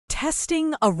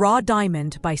Testing a raw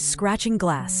diamond by scratching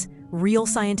glass. Real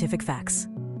scientific facts.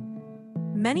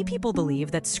 Many people believe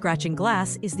that scratching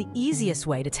glass is the easiest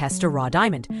way to test a raw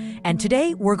diamond. And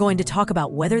today we're going to talk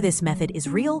about whether this method is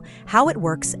real, how it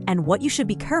works, and what you should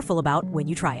be careful about when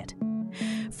you try it.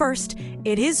 First,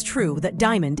 it is true that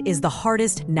diamond is the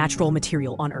hardest natural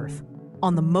material on Earth.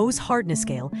 On the Mohs hardness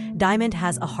scale, diamond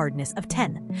has a hardness of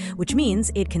 10, which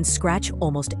means it can scratch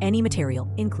almost any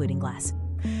material, including glass.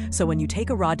 So when you take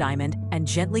a raw diamond and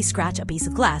gently scratch a piece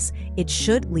of glass, it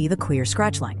should leave a clear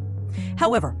scratch line.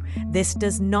 However, this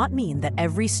does not mean that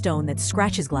every stone that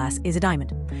scratches glass is a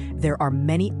diamond. There are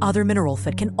many other minerals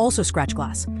that can also scratch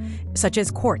glass, such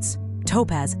as quartz,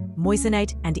 topaz,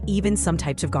 moissanite, and even some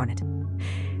types of garnet.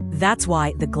 That's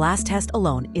why the glass test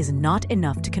alone is not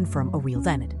enough to confirm a real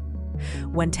diamond.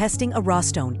 When testing a raw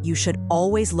stone, you should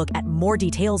always look at more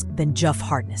details than just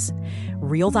hardness.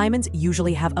 Real diamonds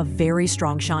usually have a very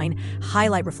strong shine,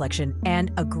 highlight reflection,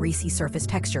 and a greasy surface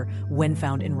texture when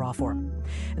found in raw form.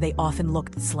 They often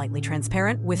look slightly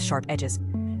transparent with sharp edges.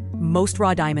 Most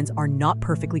raw diamonds are not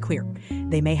perfectly clear.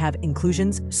 They may have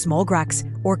inclusions, small cracks,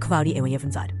 or cloudy areas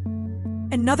inside.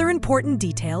 Another important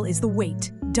detail is the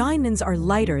weight. Diamonds are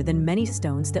lighter than many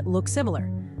stones that look similar.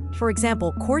 For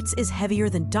example, quartz is heavier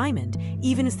than diamond,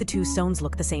 even if the two stones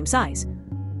look the same size.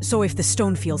 So if the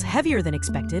stone feels heavier than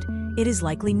expected, it is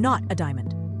likely not a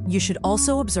diamond. You should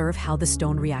also observe how the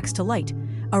stone reacts to light.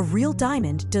 A real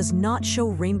diamond does not show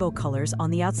rainbow colors on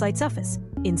the outside surface.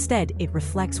 Instead, it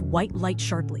reflects white light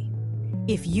sharply.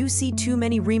 If you see too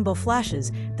many rainbow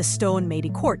flashes, the stone may be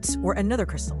quartz or another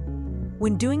crystal.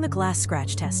 When doing the glass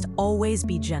scratch test, always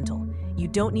be gentle. You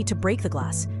don't need to break the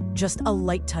glass. Just a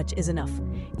light touch is enough.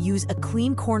 Use a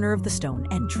clean corner of the stone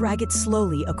and drag it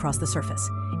slowly across the surface.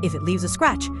 If it leaves a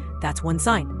scratch, that's one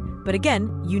sign. But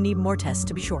again, you need more tests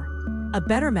to be sure. A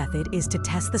better method is to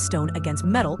test the stone against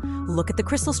metal, look at the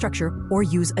crystal structure, or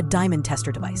use a diamond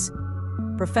tester device.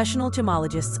 Professional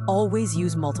gemologists always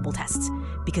use multiple tests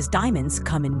because diamonds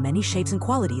come in many shapes and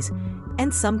qualities,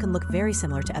 and some can look very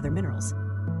similar to other minerals.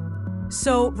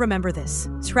 So remember this,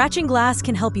 scratching glass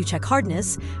can help you check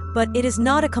hardness, but it is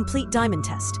not a complete diamond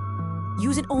test.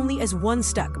 Use it only as one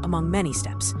step among many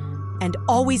steps. And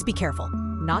always be careful,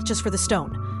 not just for the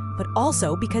stone, but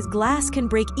also because glass can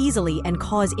break easily and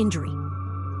cause injury.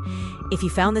 If you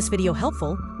found this video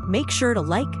helpful, make sure to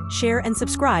like, share, and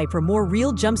subscribe for more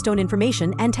real gemstone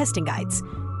information and testing guides.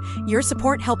 Your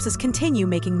support helps us continue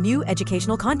making new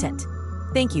educational content.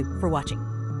 Thank you for watching.